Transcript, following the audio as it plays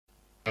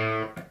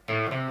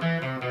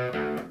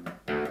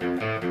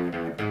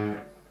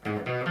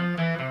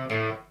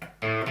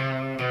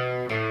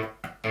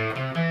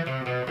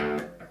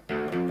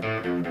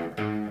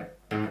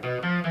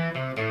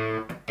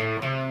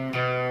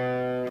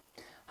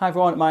Hi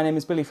everyone, my name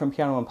is Billy from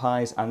Piano and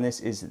Pies and this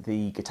is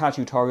the guitar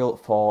tutorial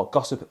for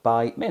Gossip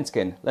by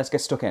Maneskin. Let's get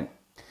stuck in.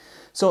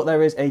 So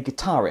there is a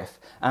guitar riff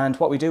and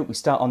what we do, we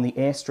start on the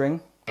A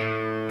string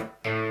and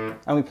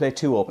we play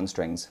 2 open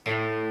strings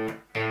and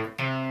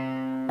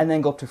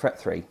then go up to fret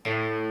 3.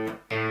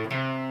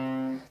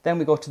 Then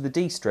we go to the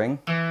D string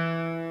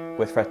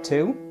with fret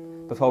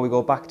 2 before we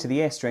go back to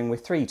the A string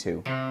with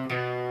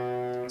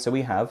 3-2. So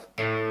we have,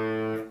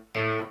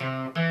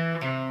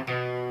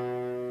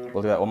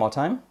 we'll do that one more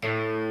time.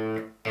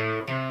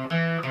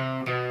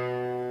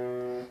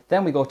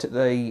 Then we go to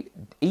the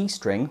E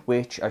string,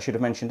 which I should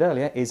have mentioned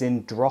earlier is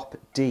in drop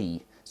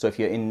D. So if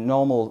you're in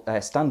normal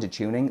standard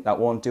tuning, that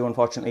won't do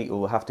unfortunately.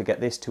 You'll have to get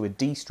this to a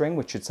D string,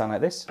 which should sound like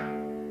this.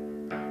 And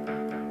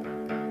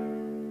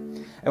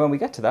when we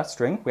get to that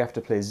string, we have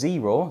to play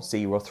 0,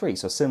 0, 3,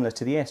 so similar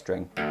to the A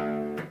string.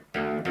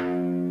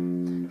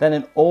 Then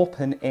an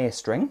open A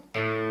string,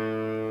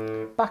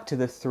 back to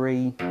the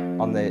 3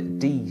 on the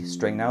D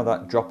string now,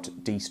 that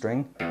dropped D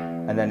string,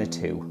 and then a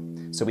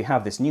 2. So we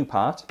have this new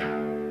part.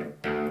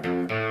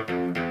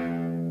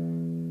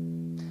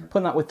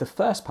 Putting that with the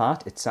first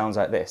part, it sounds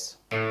like this.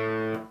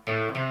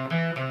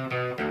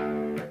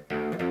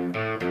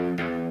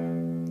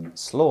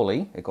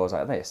 Slowly, it goes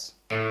like this.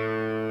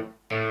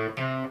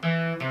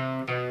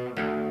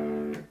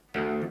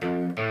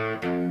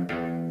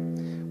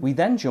 We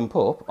then jump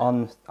up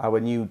on our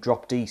new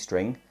drop D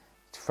string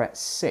to fret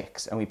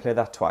 6 and we play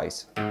that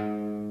twice.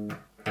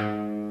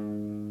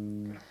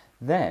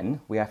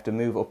 Then we have to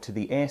move up to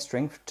the A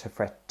string to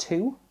fret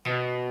 2,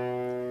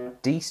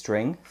 D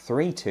string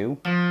 3-2,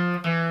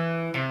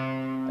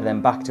 and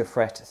then back to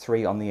fret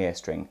 3 on the A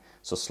string.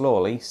 So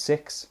slowly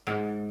 6,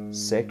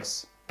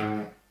 6,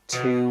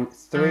 2,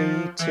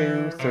 3,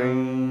 2,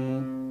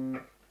 3.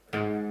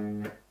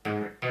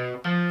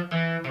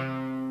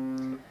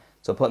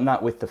 So putting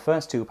that with the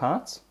first 2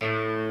 parts.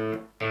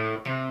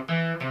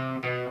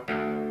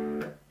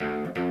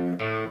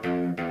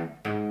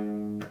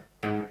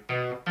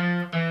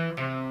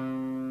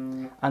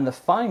 And the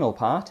final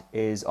part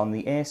is on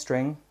the A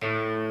string,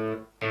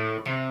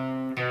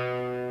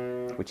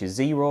 which is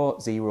 0,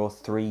 0,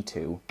 3,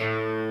 2.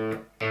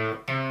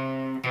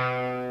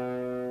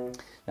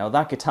 Now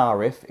that guitar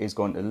riff is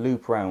going to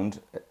loop round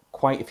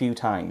quite a few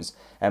times.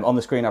 On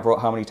the screen I've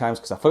wrote how many times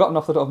because I've forgotten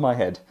off the top of my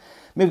head.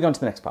 Moving on to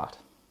the next part.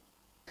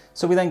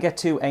 So we then get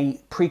to a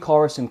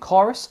pre-chorus and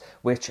chorus,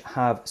 which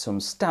have some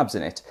stabs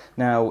in it.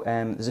 Now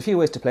there's a few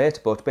ways to play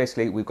it, but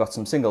basically we've got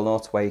some single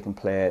notes where you can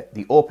play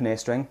the open A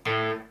string,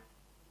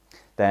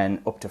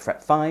 then up to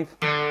fret 5,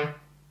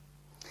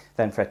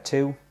 then fret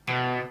 2,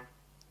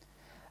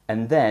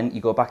 and then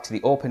you go back to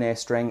the open A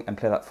string and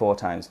play that 4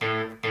 times.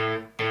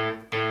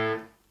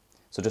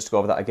 So just to go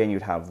over that again,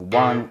 you'd have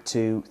 1,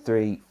 2,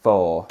 3,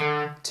 4,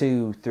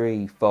 2,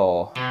 3,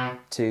 4,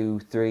 2,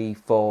 3,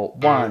 4,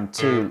 1,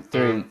 2,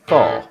 3,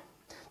 4.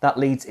 That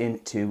leads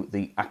into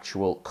the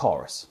actual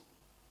chorus.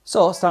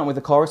 So starting with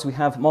the chorus, we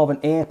have more of an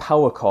A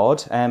power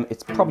chord.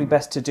 It's probably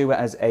best to do it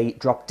as a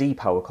drop D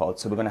power chord.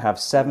 So we're going to have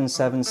 7,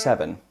 7,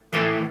 7.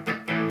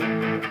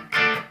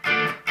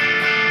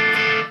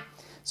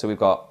 So we've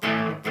got,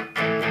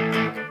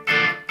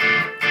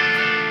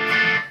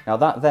 now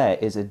that there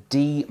is a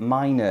D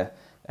minor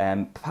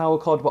power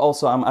chord, but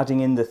also I'm adding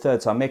in the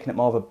third, so I'm making it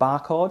more of a bar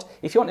chord.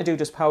 If you want to do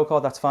just power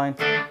chord, that's fine.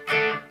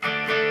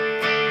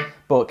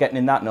 But getting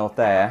in that note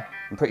there,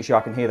 I'm pretty sure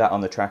I can hear that on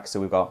the track, so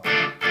we've got.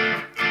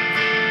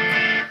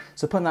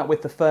 So putting that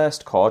with the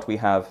first chord, we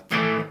have.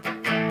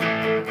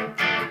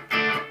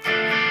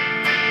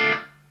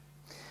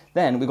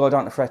 Then we go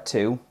down to fret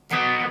 2,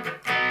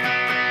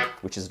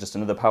 which is just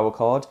another power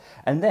chord,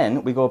 and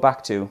then we go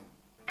back to.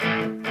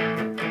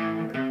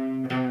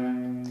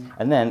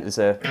 And then there's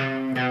a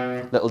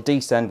little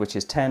descend, which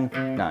is 10,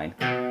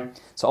 9.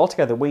 So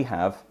altogether we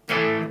have.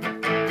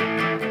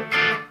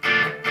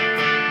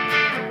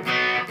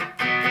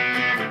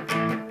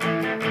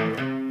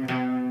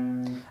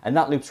 And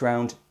that loops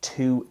around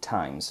 2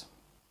 times.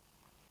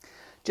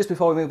 Just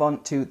before we move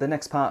on to the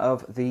next part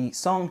of the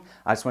song,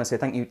 I just want to say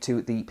thank you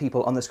to the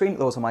people on the screen.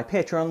 Those are my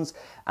patrons,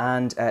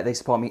 and they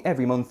support me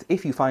every month.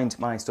 If you find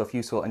my stuff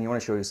useful and you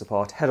want to show your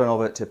support, head on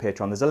over to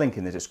Patreon. There's a link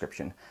in the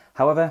description.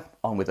 However,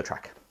 on with the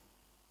track.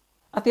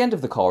 At the end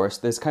of the chorus,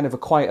 there's kind of a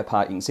quieter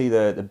part. You can see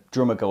the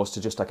drummer goes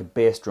to just like a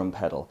bass drum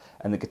pedal,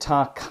 and the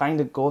guitar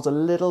kind of goes a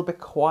little bit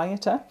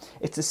quieter.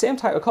 It's the same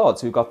type of chord,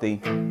 so we've got the.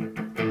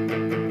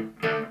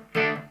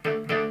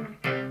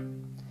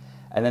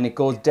 And then it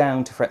goes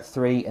down to fret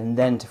 3 and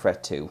then to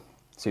fret 2.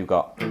 So you've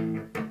got.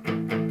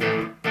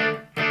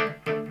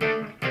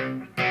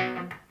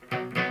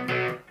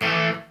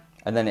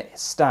 And then it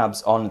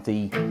stabs on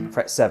the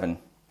fret 7.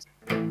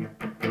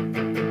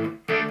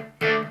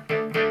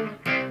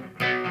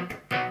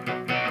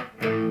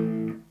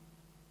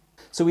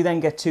 So we then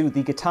get to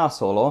the guitar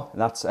solo.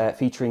 That's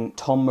featuring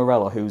Tom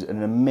Morello, who's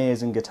an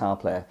amazing guitar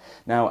player.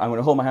 Now, I'm going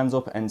to hold my hands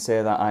up and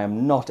say that I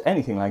am not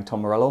anything like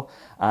Tom Morello,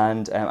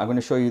 and I'm going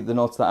to show you the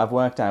notes that I've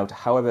worked out.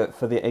 However,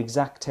 for the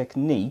exact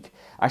technique,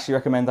 I actually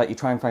recommend that you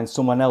try and find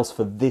someone else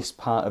for this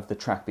part of the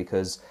track,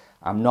 because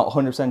I'm not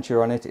 100%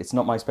 sure on it. It's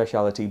not my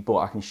speciality, but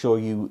I can show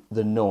you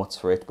the notes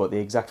for it. But the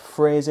exact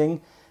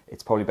phrasing,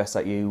 it's probably best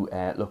that you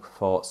look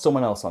for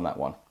someone else on that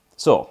one.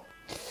 So,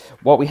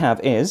 what we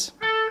have is...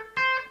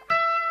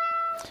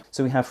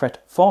 So we have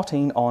fret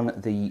 14 on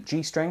the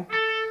G string,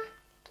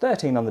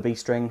 13 on the B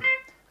string,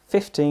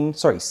 17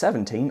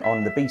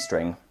 on the B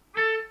string.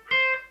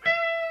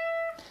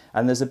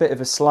 And there's a bit of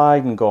a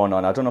sliding going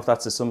on. I don't know if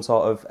that's some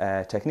sort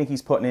of technique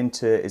he's putting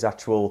into his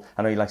actual...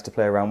 I know he likes to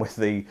play around with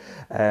the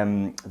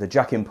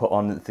jack input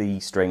on the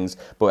strings,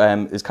 but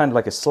there's kind of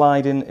like a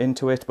slide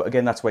into it. But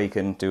again, that's where you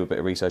can do a bit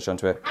of research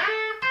onto it.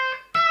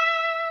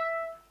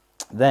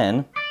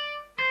 Then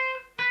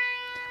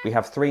we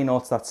have 3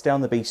 notes that stay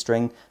on the B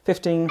string,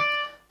 13,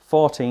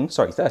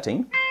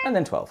 and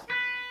then 12.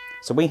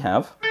 So we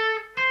have...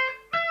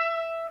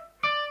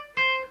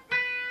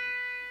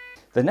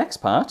 The next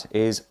part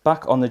is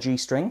back on the G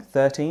string,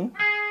 13,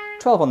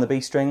 12 on the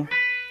B string,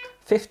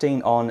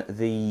 15 on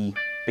the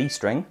B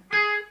string,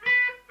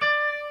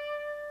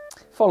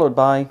 followed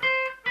by,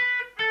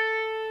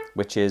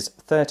 which is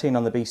 13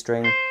 on the B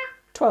string,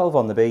 12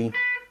 on the B,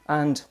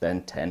 and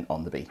then 10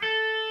 on the B.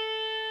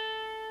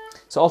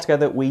 So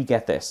altogether we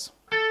get this.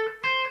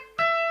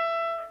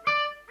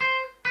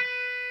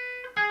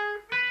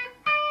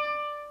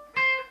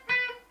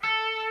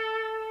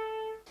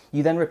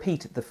 You then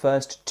repeat the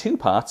first 2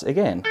 parts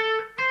again.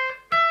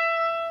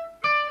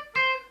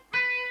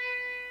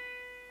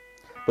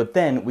 But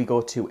then we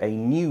go to a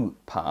new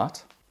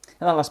part.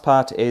 And that last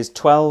part is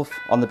 12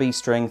 on the B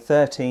string,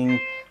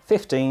 13,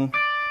 15,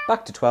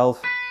 back to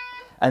 12,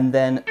 and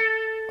then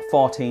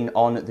 14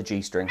 on the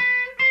G string.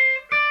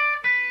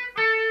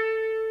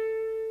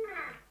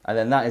 And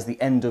then that is the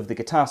end of the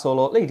guitar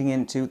solo, leading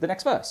into the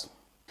next verse.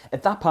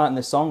 At that part in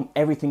the song,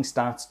 everything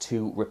starts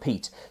to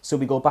repeat. So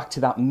we go back to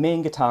that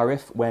main guitar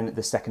riff when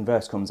the second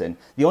verse comes in.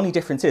 The only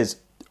difference is,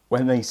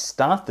 when they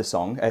start the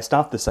song,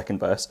 start the second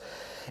verse,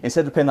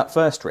 instead of playing that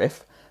first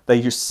riff, they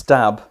just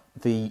stab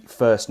the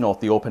first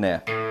note, the open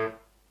A.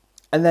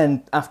 And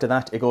then after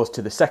that, it goes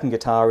to the second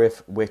guitar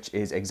riff, which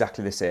is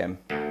exactly the same.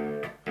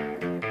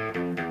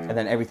 And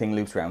then everything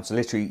loops around. So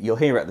literally, you'll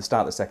hear it at the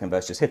start of the second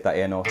verse, just hit that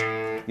A note,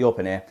 the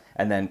open A,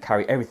 and then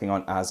carry everything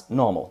on as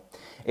normal.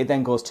 It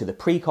then goes to the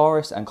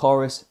pre-chorus and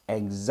chorus,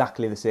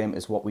 exactly the same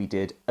as what we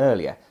did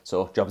earlier.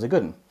 So job's a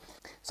good one.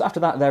 So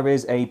after that, there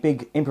is a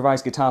big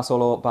improvised guitar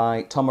solo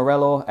by Tom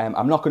Morello.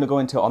 I'm not going to go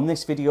into it on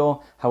this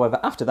video. However,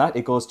 after that,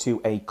 it goes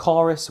to a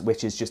chorus,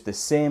 which is just the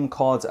same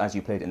chords as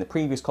you played in the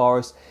previous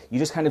chorus. You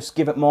just kind of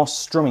give it more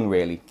strumming,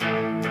 really.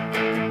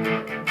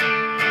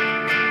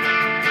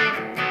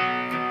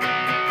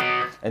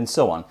 And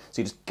so on.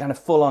 So you just kind of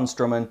full on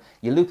strumming,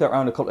 you loop that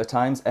around a couple of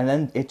times, and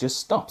then it just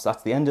stops.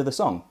 That's the end of the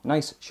song.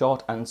 Nice,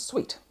 short and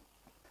sweet.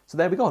 So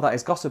there we go, that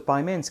is Gossip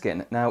by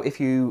Maneskin. Now if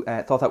you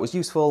thought that was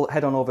useful,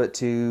 head on over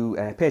to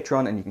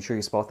Patreon and you can show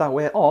your support that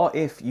way, or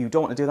if you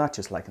don't want to do that,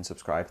 just like and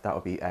subscribe. That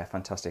would be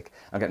fantastic.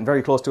 I'm getting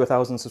very close to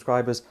 1,000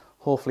 subscribers.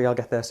 Hopefully I'll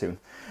get there soon.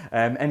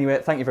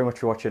 Anyway, thank you very much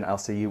for watching. I'll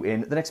see you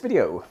in the next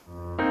video.